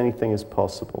 almost anything is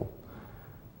possible.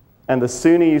 And the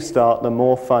sooner you start, the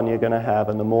more fun you're going to have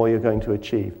and the more you're going to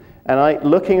achieve. And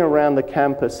looking around the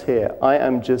campus here, I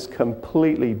am just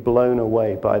completely blown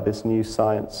away by this new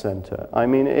science center. I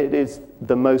mean, it is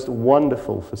the most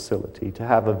wonderful facility to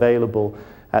have available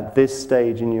at this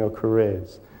stage in your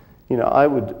careers. You know, I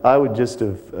would just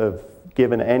have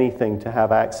given anything to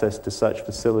have access to such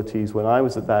facilities when I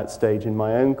was at that stage in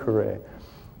my own career.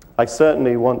 I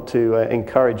certainly want to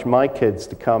encourage my kids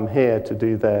to come here to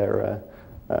do their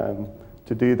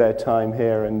time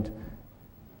here, and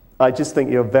I just think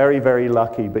you're very, very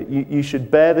lucky, but you should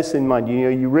bear this in mind. You know,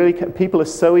 you really people are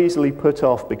so easily put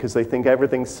off because they think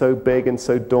everything's so big and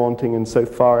so daunting and so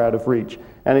far out of reach,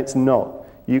 and it's not.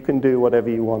 You can do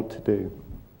whatever you want to do.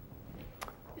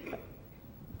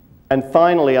 And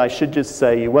finally, I should just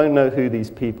say, you won't know who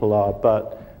these people are,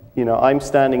 but you know, I'm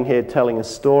standing here telling a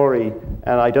story,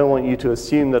 and I don't want you to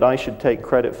assume that I should take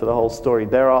credit for the whole story.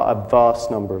 There are a vast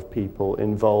number of people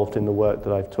involved in the work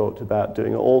that I've talked about,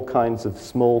 doing all kinds of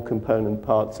small component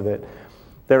parts of it.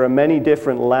 There are many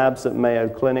different labs at Mayo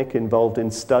Clinic involved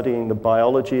in studying the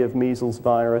biology of measles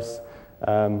virus,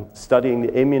 studying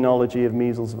the immunology of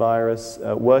measles virus,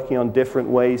 working on different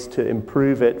ways to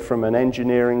improve it from an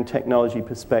engineering technology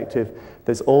perspective.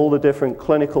 There's all the different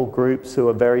clinical groups who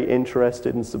are very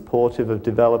interested and supportive of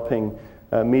developing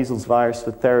measles virus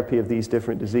for therapy of these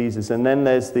different diseases. And then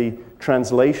there's the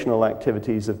translational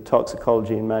activities of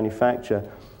toxicology and manufacture.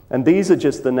 And these are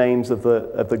just the names of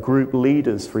the group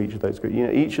leaders for each of those groups. You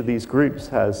know, each of these groups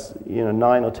has, you know,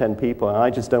 9 or 10 people, and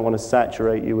I just don't want to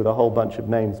saturate you with a whole bunch of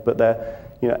names, but they're,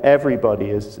 you know,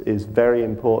 everybody is very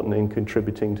important in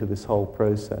contributing to this whole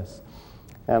process.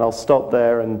 And I'll stop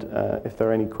there, and if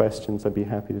there are any questions, I'd be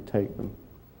happy to take them.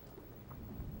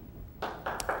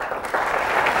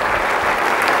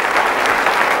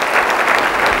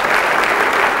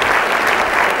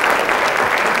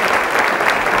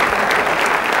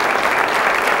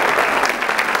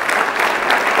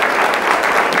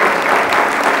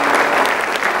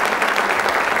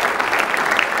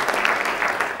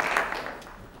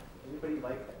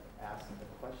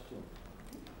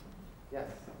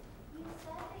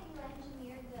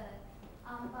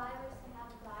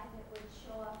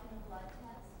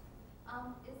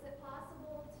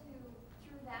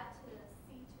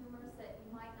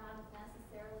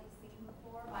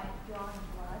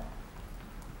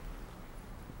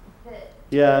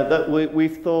 Yeah,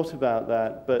 we've thought about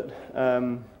that, but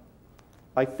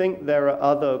I think there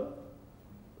are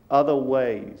other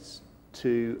ways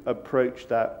to approach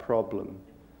that problem.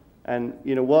 And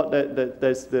you know what?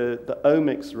 There's the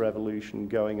omics revolution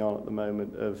going on at the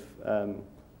moment of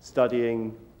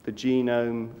studying the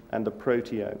genome and the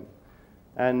proteome.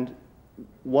 And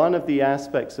one of the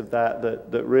aspects of that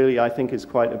really I think is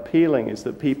quite appealing is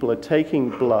that people are taking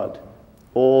blood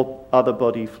or other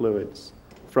body fluids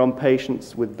from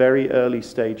patients with very early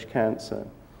stage cancer,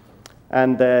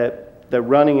 and they're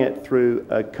running it through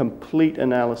a complete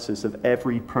analysis of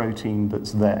every protein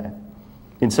that's there.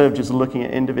 Instead of just looking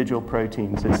at individual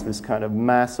proteins, it's this kind of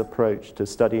mass approach to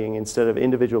studying, instead of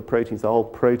individual proteins, the whole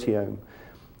proteome.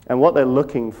 And what they're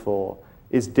looking for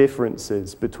is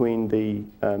differences between the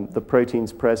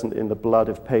proteins present in the blood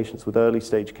of patients with early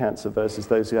stage cancer versus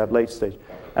those who have late stage.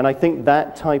 And I think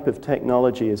that type of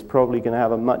technology is probably going to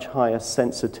have a much higher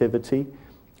sensitivity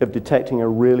of detecting a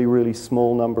really, really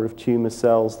small number of tumor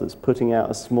cells that's putting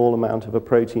out a small amount of a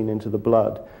protein into the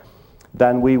blood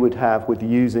than we would have with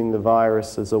using the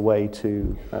virus as a way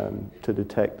to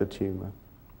detect the tumor.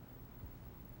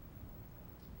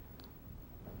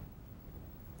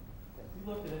 Have you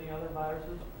looked at any other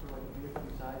viruses for like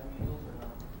besides measles or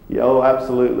not? Yeah, oh,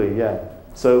 absolutely, yeah.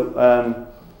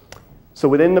 So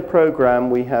within the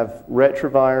program, we have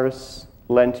retrovirus,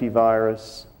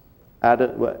 lentivirus,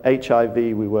 HIV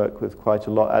we work with quite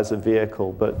a lot as a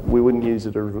vehicle, but we wouldn't use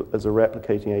it as a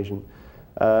replicating agent.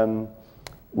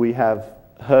 We have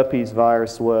herpes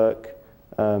virus work,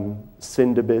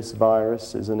 Syndabis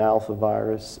virus is an alpha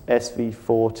virus,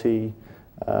 SV40.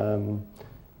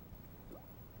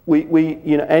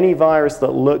 You know, any virus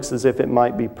that looks as if it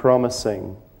might be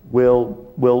promising,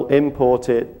 we'll import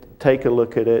it, take a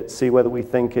look at it, see whether we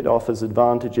think it offers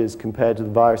advantages compared to the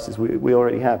viruses we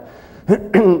already have.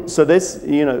 So this,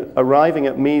 you know, arriving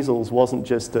at measles wasn't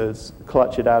just to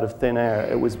clutch it out of thin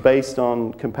air. It was based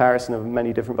on comparison of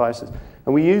many different viruses.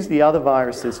 And we use the other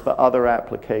viruses for other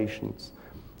applications.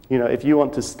 You know, if you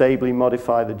want to stably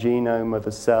modify the genome of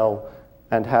a cell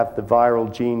and have the viral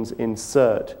genes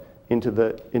insert into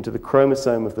the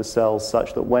chromosome of the cells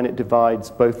such that when it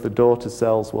divides, both the daughter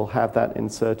cells will have that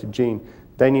inserted gene,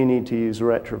 then you need to use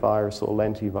retrovirus or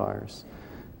lentivirus.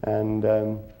 And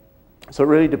so it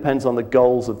really depends on the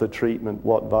goals of the treatment,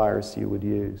 what virus you would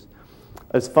use.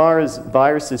 As far as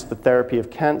viruses for therapy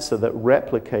of cancer that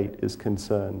replicate is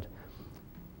concerned,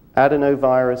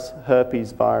 adenovirus,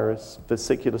 herpes virus,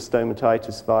 vesicular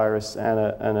stomatitis virus, and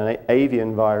an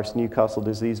avian virus, Newcastle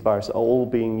disease virus, are all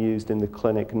being used in the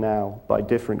clinic now by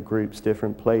different groups,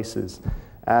 different places,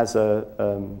 as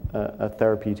a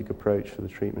therapeutic approach for the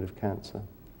treatment of cancer.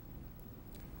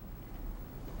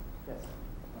 Yes.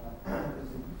 Is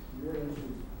it your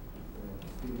issue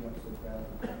speeding up so fast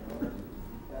with technology?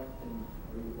 Is that thing,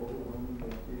 are you overwhelming the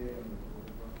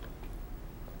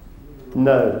FDA?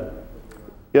 No.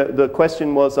 Yeah, the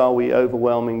question was, are we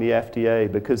overwhelming the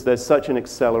FDA? Because there's such an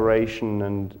acceleration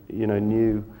and, you know,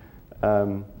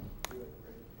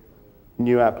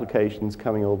 new applications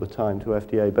coming all the time to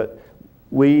FDA. But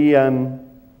we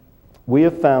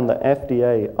have found that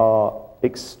FDA are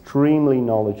extremely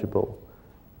knowledgeable,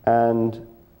 and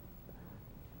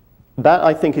that,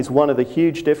 I think, is one of the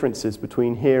huge differences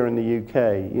between here and the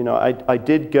UK. You know, I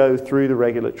did go through the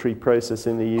regulatory process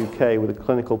in the UK with a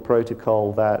clinical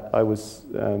protocol that I was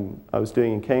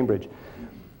doing in Cambridge,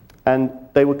 and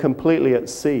they were completely at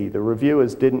sea. The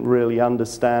reviewers didn't really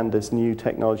understand this new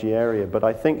technology area. But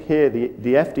I think here, the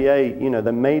FDA, you know,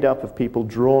 they're made up of people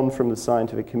drawn from the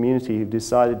scientific community who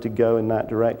decided to go in that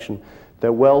direction.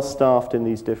 They're well staffed in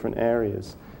these different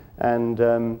areas, and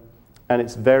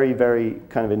it's very, very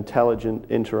kind of intelligent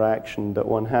interaction that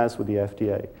one has with the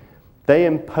FDA. They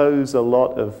impose a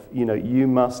lot of, you know, you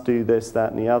must do this,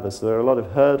 that, and the other. So there are a lot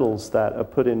of hurdles that are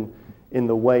put in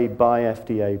the way by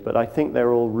FDA, but I think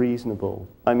they're all reasonable.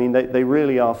 I mean, they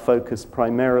really are focused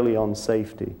primarily on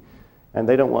safety, and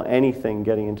they don't want anything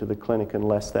getting into the clinic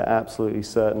unless they're absolutely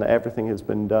certain that everything has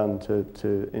been done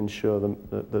to ensure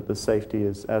that the safety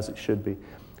is as it should be.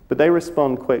 But they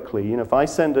respond quickly. You know, if I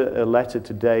send a letter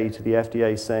today to the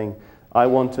FDA saying, I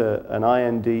want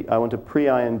a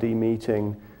pre-IND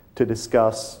meeting to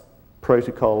discuss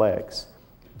Protocol X,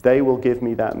 they will give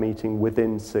me that meeting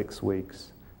within 6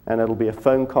 weeks. And it'll be a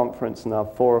phone conference, and I'll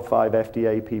have 4 or 5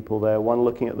 FDA people there, one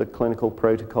looking at the clinical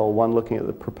protocol, one looking at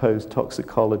the proposed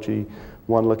toxicology,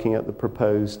 one looking at the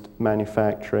proposed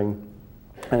manufacturing,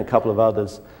 and a couple of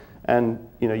others. And,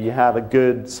 you know, you have a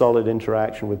good, solid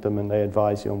interaction with them, and they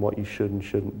advise you on what you should and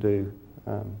shouldn't do.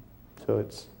 So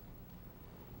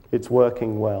it's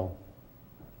working well.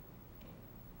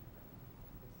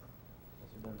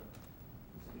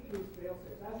 Speaking of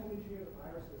fail-safes, as you engineer the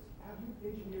viruses, have you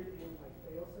engineered in like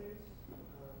fail-safes?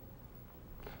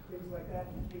 Things like that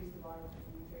in case the viruses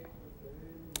mutate, if they're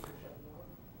in, you can shut them off?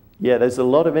 Yeah, there's a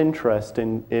lot of interest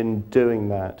in doing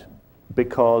that,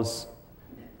 because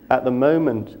at the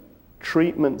moment,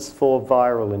 treatments for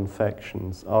viral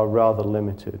infections are rather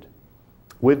limited,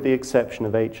 with the exception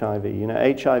of HIV. You know,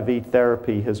 HIV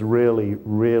therapy has really,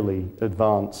 really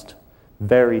advanced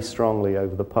very strongly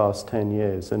over the past 10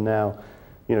 years. And now,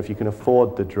 you know, if you can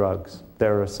afford the drugs,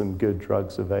 there are some good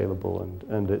drugs available,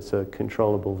 and it's a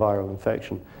controllable viral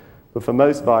infection. But for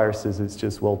most viruses, it's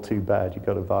just, well, too bad, you've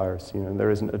got a virus, you know, and there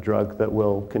isn't a drug that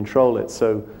will control it.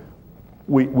 So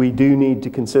we do need to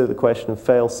consider the question of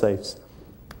fail-safes.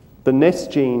 The NIS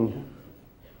gene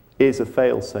is a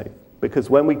fail-safe,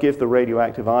 because when we give the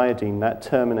radioactive iodine, that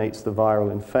terminates the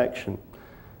viral infection,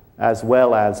 as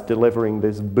well as delivering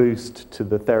this boost to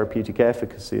the therapeutic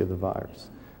efficacy of the virus.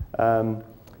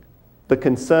 The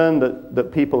concern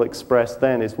that people express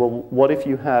then is, well, what if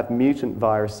you have mutant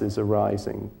viruses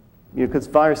arising? You know, because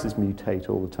viruses mutate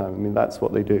all the time. I mean, that's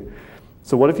what they do.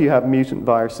 So what if you have mutant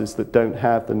viruses that don't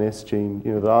have the NIS gene,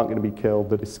 you know, that aren't going to be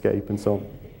killed, that escape, and so on?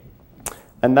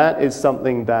 And that is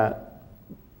something that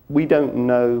we don't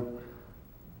know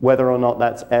whether or not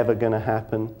that's ever going to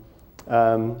happen.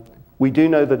 We do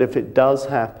know that if it does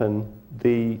happen,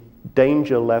 the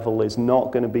danger level is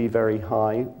not going to be very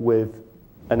high with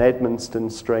an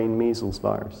Edmundston strain measles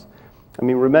virus. I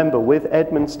mean, remember, with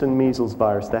Edmundston measles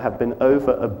virus, there have been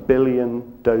over 1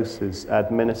 billion doses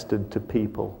administered to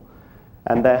people.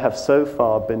 And there have so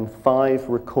far been 5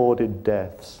 recorded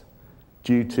deaths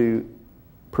due to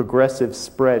progressive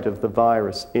spread of the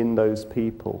virus in those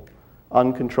people,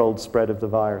 uncontrolled spread of the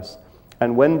virus.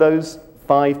 And when those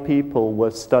 5 people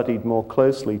were studied more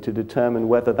closely to determine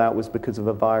whether that was because of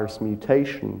a virus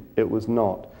mutation, it was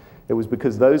not. It was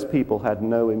because those people had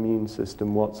no immune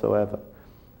system whatsoever.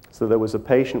 So there was a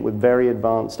patient with very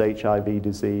advanced HIV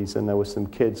disease, and there were some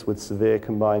kids with severe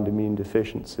combined immune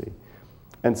deficiency.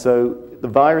 And so the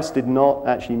virus did not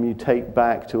actually mutate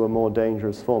back to a more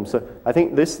dangerous form. So I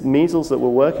think this measles that we're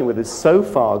working with is so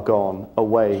far gone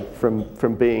away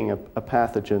from being a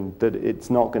pathogen that it's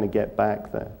not going to get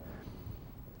back there.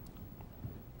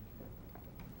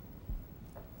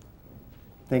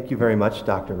 Thank you very much,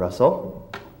 Dr. Russell.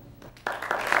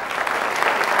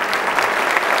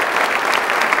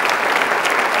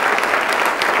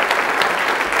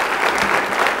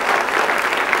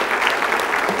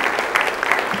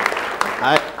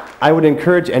 I would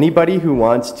encourage anybody who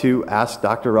wants to ask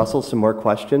Dr. Russell some more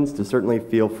questions to certainly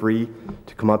feel free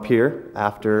to come up here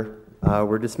after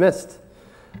we're dismissed.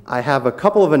 I have a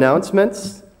couple of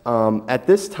announcements. At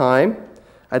this time,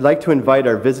 I'd like to invite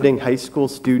our visiting high school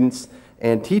students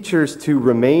and teachers to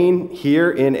remain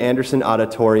here in Anderson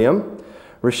Auditorium.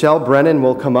 Rochelle Brennan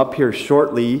will come up here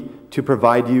shortly to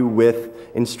provide you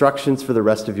with instructions for the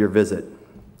rest of your visit.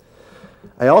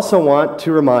 I also want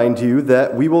to remind you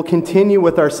that we will continue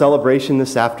with our celebration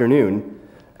this afternoon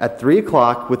at 3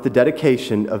 o'clock with the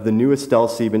dedication of the new Estelle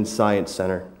Siebens Science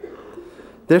Center.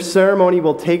 This ceremony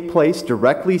will take place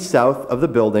directly south of the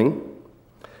building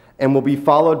and will be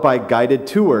followed by guided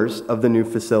tours of the new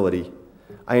facility.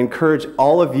 I encourage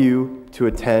all of you to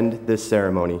attend this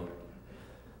ceremony.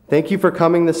 Thank you for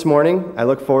coming this morning. I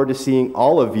look forward to seeing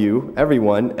all of you,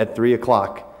 everyone, at 3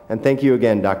 o'clock. And thank you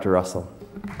again, Dr. Russell.